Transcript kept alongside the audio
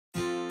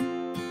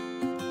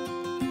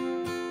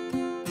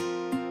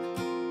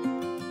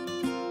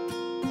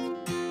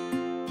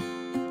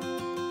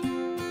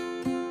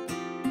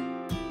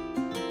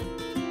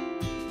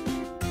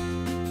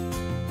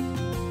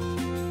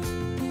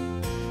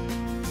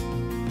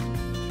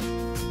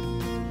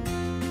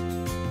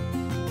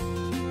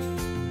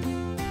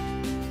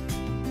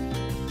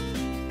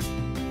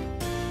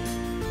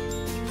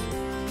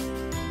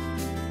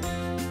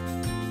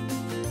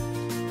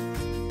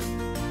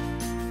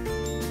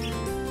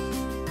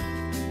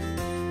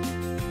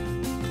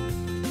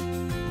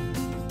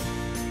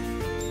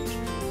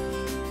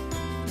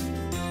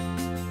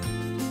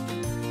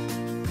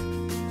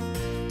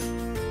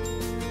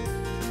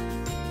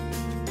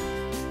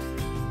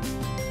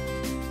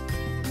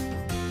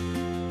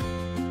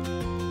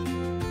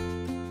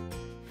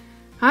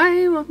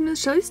Hi, welcome to the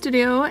Shelley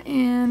Studio,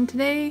 and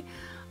today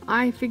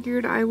I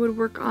figured I would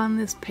work on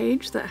this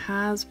page that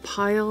has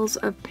piles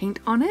of paint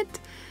on it.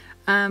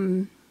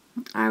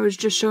 I was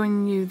just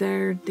showing you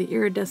there the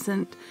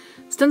iridescent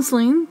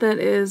stenciling that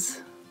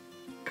is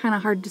kind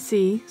of hard to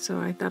see, so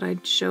I thought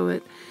I'd show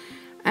it.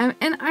 And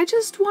I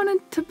just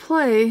wanted to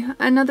play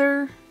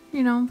another,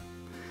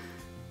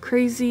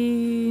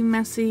 crazy,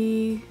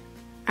 messy,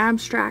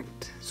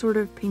 abstract sort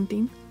of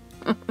painting.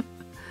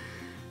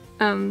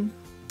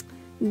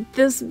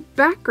 This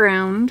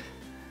background,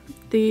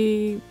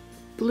 the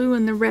blue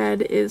and the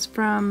red, is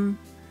from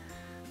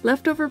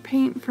leftover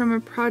paint from a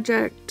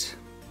project,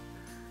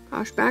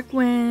 gosh, back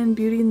when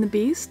Beauty and the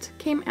Beast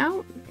came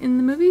out in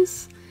the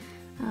movies.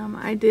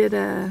 I did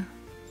the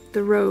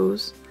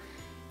rose.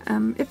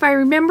 If I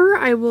remember,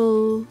 I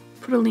will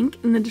put a link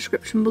in the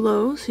description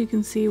below so you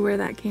can see where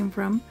that came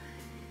from.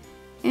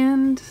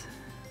 And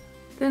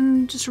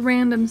then just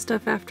random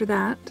stuff after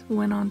that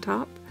went on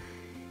top.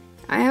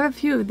 I have a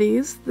few of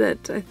these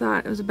that I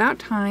thought it was about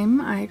time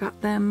I got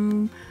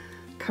them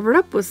covered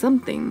up with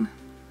something.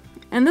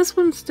 And this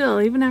one still,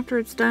 even after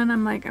it's done,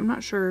 I'm like, I'm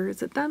not sure.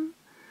 Is it done?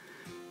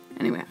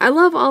 Anyway, I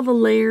love all the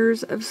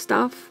layers of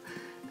stuff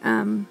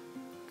when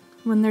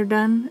they're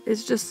done.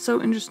 It's just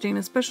so interesting,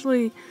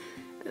 especially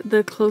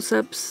the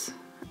close-ups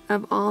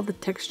of all the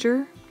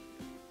texture.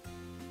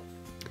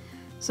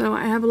 So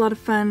I have a lot of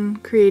fun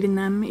creating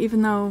them,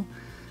 even though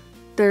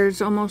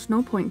there's almost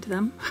no point to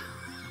them.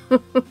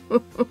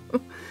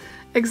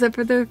 Except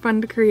for they're fun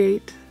to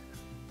create.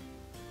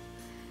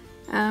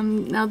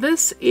 Now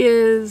this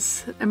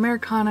is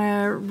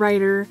Americana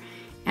Writer,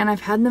 and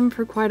I've had them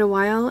for quite a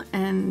while,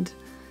 and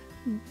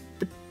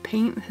the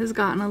paint has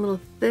gotten a little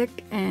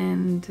thick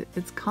and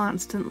it's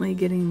constantly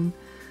getting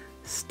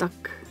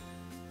stuck.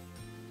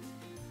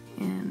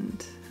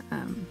 And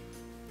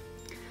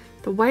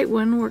the white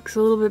one works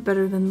a little bit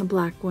better than the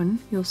black one.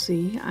 You'll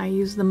see. I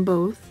use them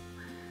both.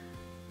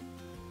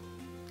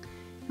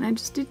 And I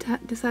just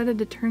decided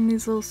to turn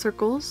these little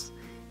circles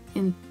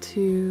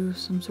into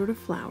some sort of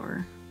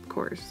flower, of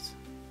course.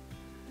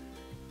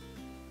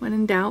 When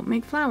in doubt,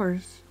 make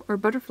flowers or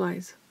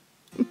butterflies.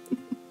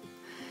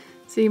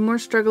 See, more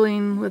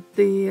struggling with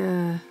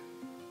the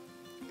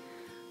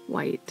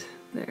white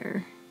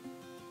there.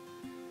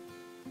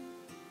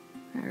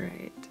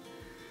 Alright.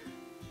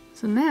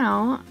 So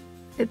now,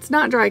 it's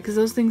not dry because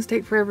those things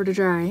take forever to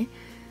dry.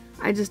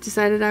 I just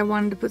decided I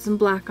wanted to put some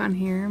black on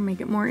here, make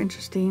it more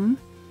interesting.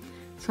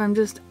 So I'm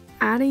just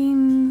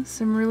adding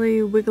some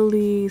really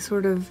wiggly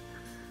sort of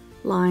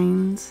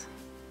lines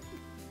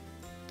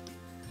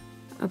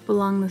up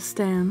along the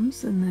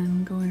stems and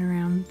then going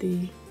around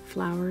the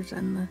flowers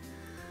and the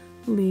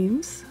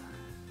leaves.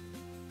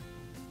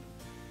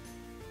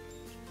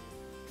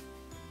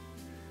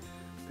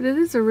 But it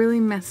is a really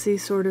messy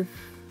sort of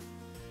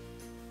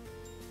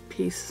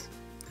piece.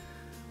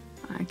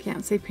 I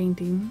can't say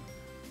painting,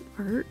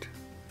 art.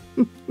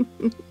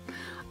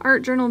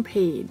 Art journal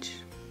page.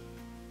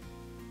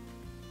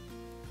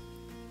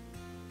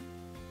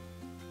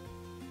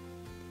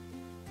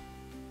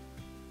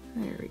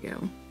 There we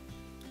go.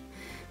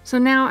 So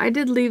now I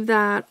did leave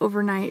that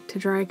overnight to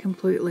dry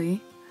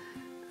completely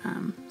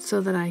so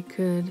that I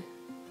could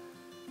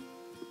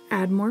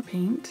add more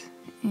paint.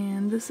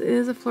 And this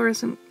is a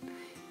fluorescent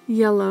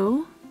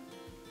yellow.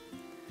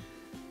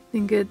 I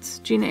think it's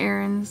Gina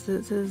Aaron's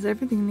that says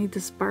everything needs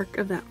a spark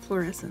of that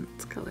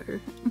fluorescence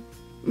color.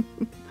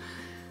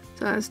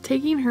 So I was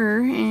taking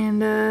her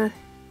and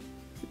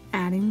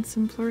adding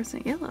some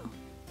fluorescent yellow.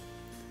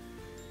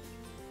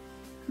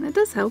 And it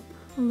does help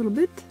a little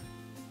bit.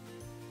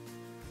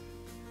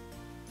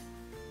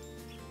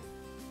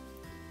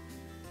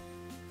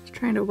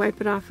 Trying to wipe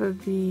it off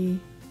of the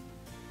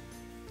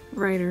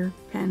writer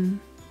pen,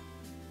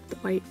 the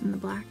white and the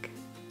black.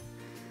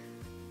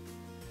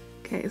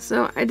 Okay,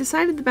 so I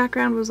decided the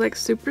background was like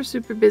super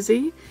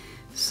busy,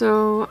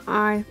 so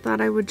I thought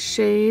I would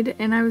shade,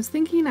 and I was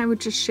thinking I would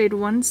just shade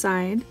one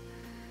side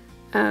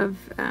of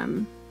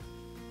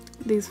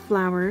these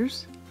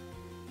flowers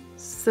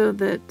so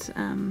that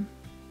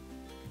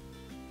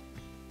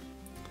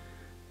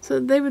so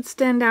they would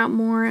stand out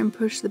more and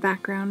push the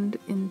background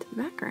into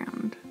the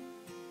background.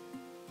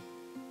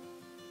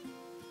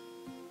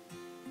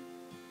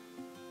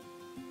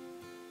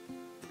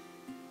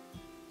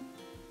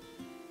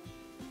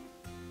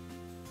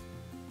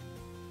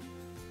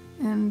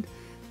 And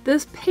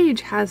this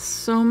page has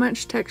so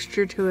much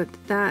texture to it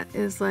that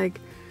is like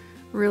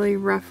really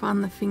rough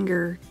on the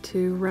finger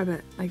to rub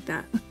it like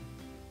that.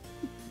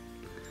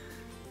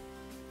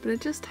 But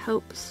it just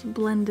helps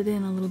blend it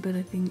in a little bit,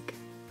 I think.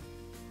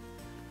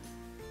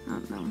 I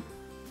don't know.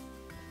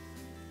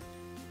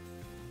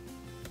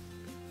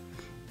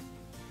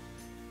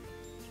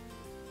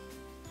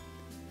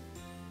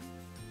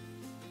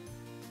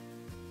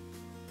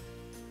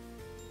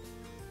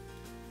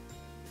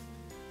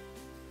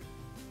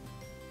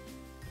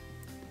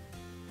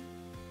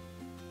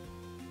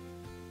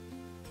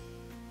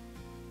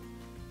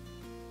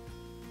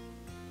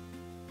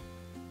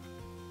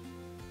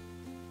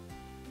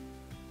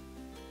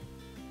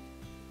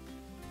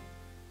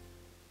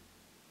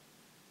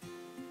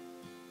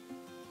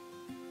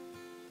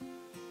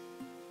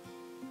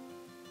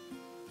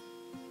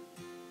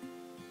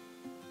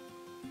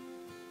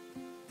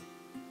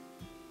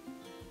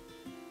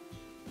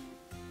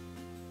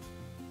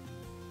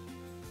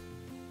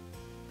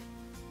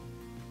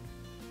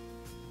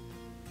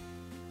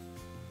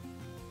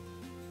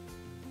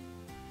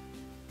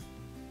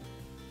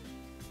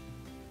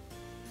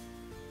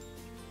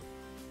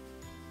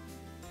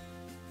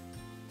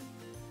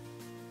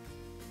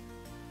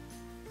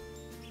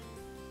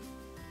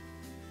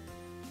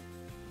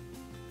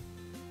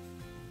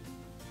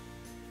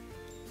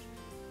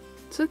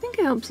 So I think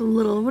it helps a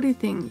little. What do you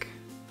think?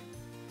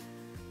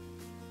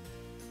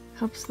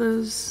 Helps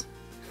those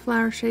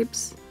flower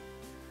shapes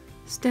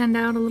stand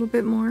out a little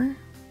bit more.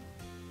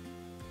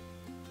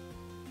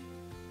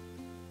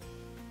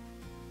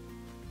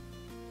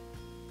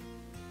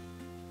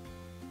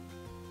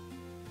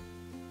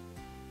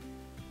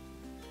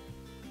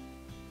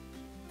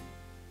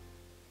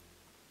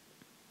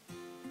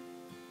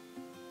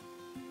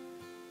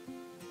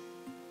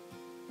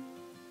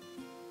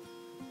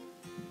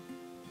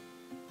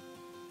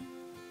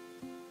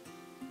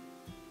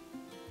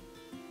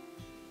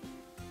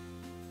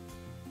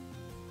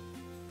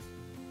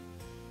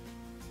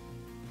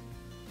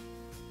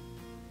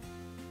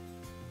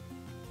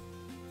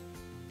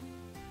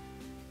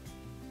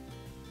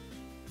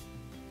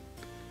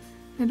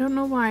 I don't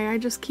know why, I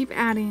just keep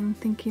adding,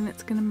 thinking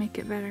it's gonna make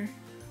it better.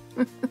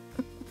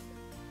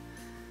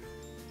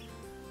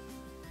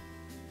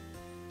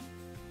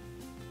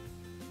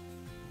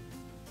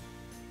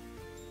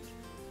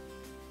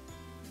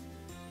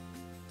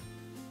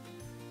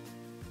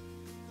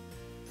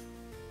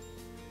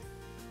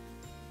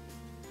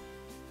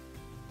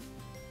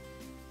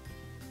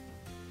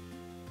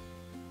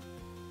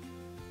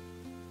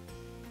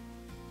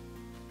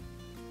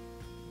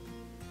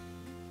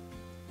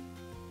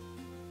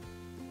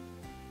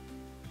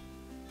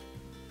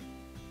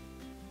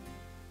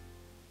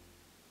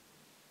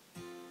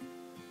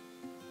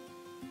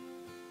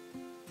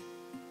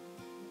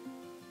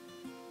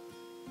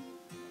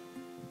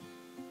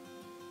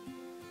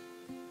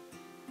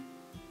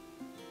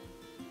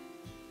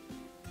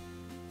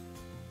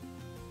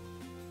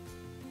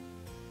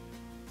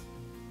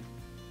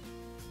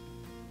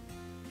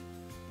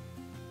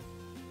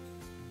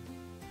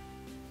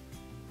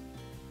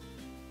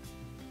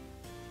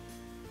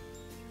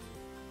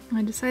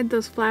 I decided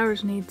those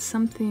flowers need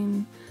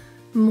something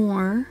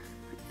more,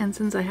 and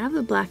since I have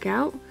the black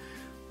out,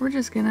 we're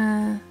just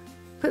gonna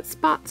put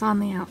spots on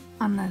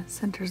the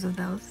centers of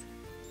those.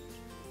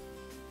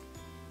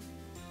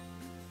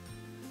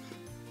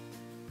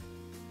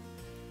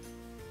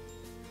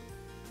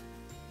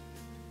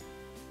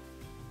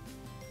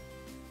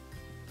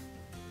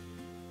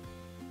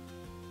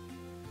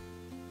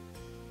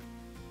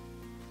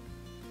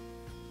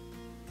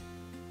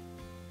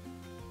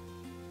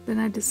 Then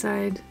I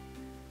decide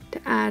to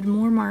add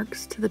more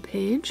marks to the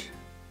page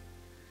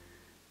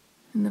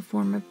in the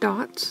form of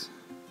dots.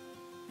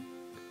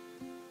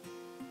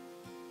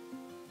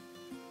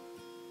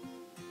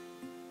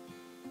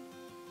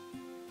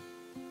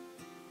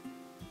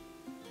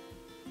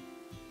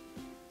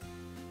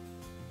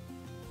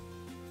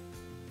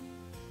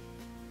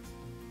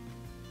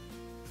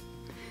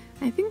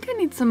 I think I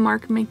need some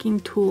mark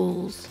making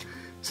tools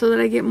so that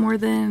I get more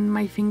than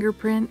my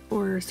fingerprint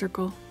or a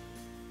circle.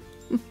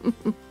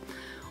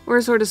 Or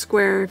a sort of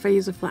square if I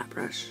use a flat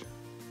brush.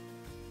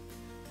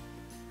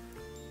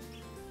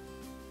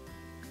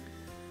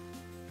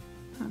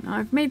 I don't know,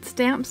 I've made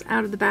stamps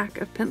out of the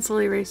back of pencil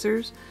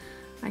erasers.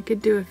 I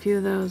could do a few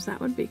of those, that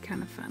would be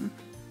kind of fun.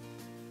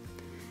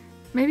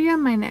 Maybe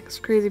on my next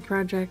crazy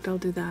project I'll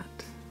do that.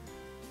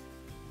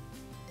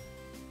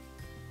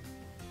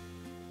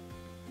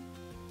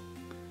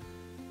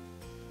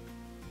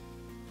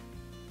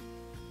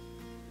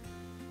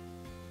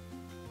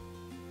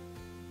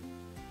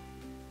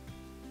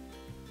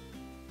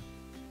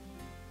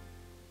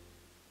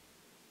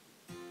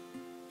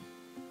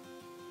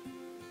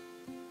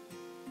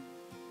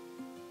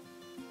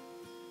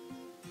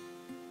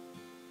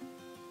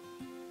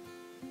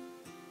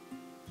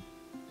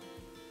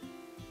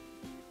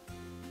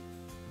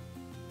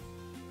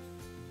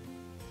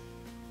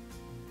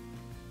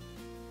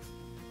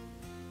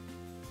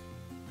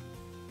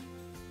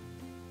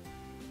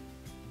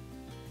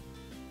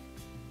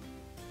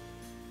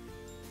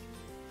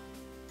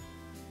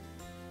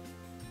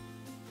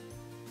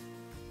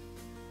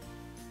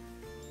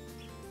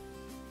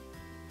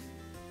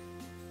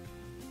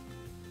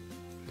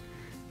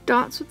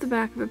 Dots with the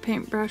back of a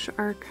paintbrush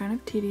are kind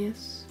of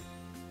tedious.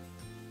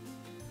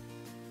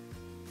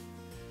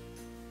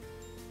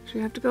 So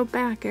you have to go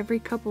back every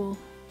couple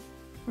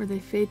or they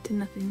fade to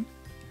nothing.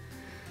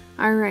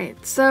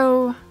 Alright,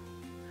 so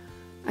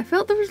I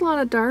felt there was a lot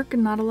of dark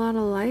and not a lot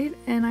of light,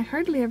 and I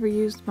hardly ever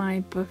used my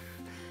buff,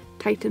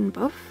 Titan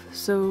buff,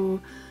 so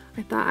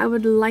I thought I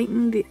would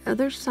lighten the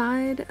other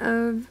side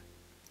of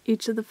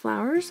each of the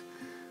flowers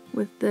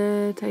with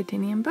the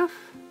titanium buff.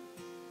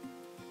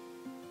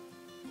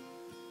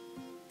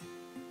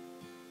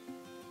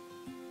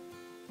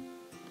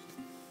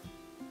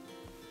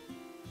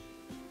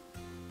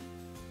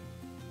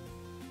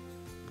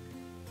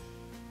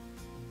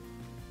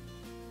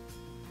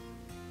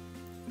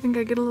 I think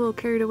I get a little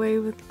carried away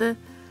with the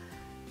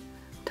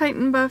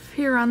Titan buff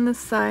here on this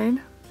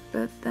side,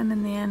 but then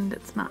in the end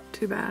it's not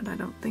too bad, I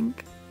don't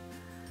think.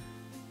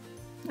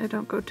 I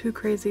don't go too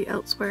crazy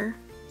elsewhere.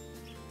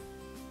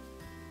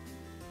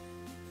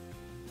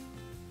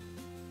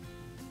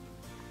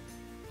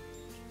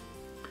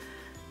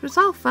 But it's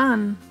all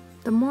fun.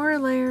 The more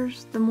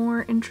layers, the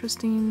more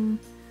interesting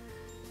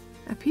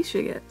a piece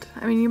you get.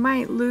 I mean, you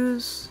might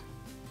lose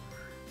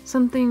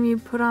something you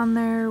put on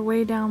there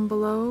way down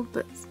below,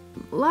 but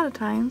a lot of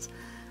times,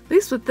 at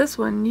least with this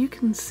one, you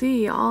can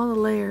see all the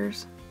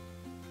layers,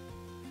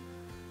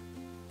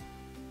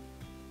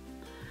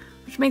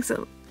 which makes it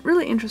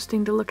really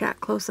interesting to look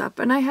at close up.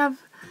 And I have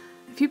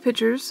a few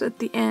pictures at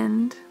the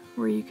end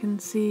where you can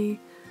see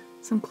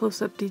some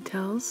close-up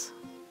details.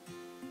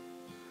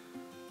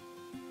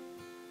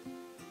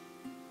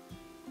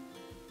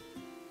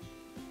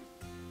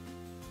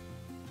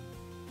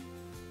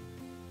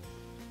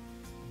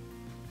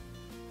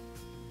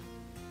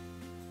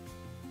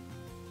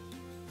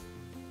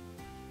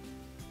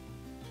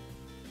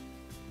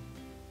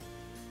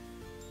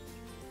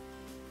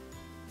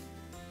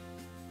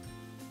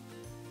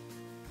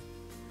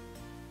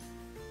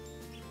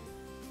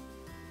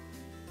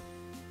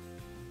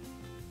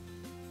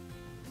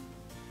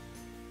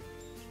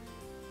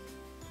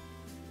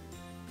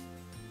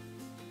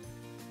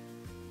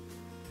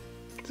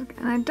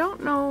 And I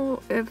don't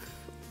know if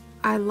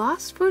I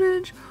lost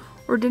footage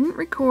or didn't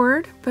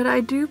record, but I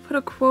do put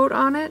a quote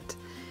on it,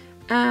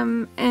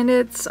 and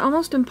it's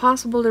almost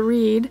impossible to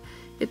read.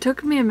 It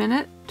took me a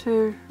minute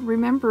to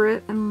remember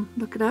it and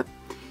look it up,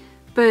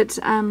 but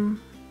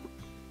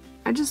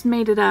I just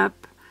made it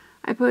up.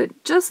 I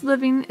put, "Just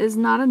living is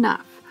not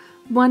enough.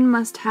 One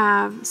must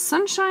have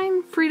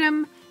sunshine,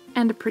 freedom,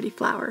 and a pretty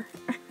flower."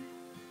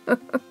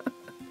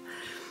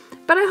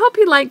 But I hope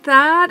you liked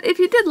that. If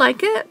you did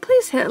like it,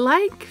 please hit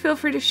like. Feel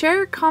free to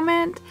share,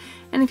 comment,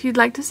 and if you'd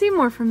like to see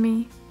more from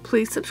me,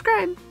 please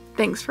subscribe.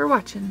 Thanks for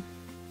watching.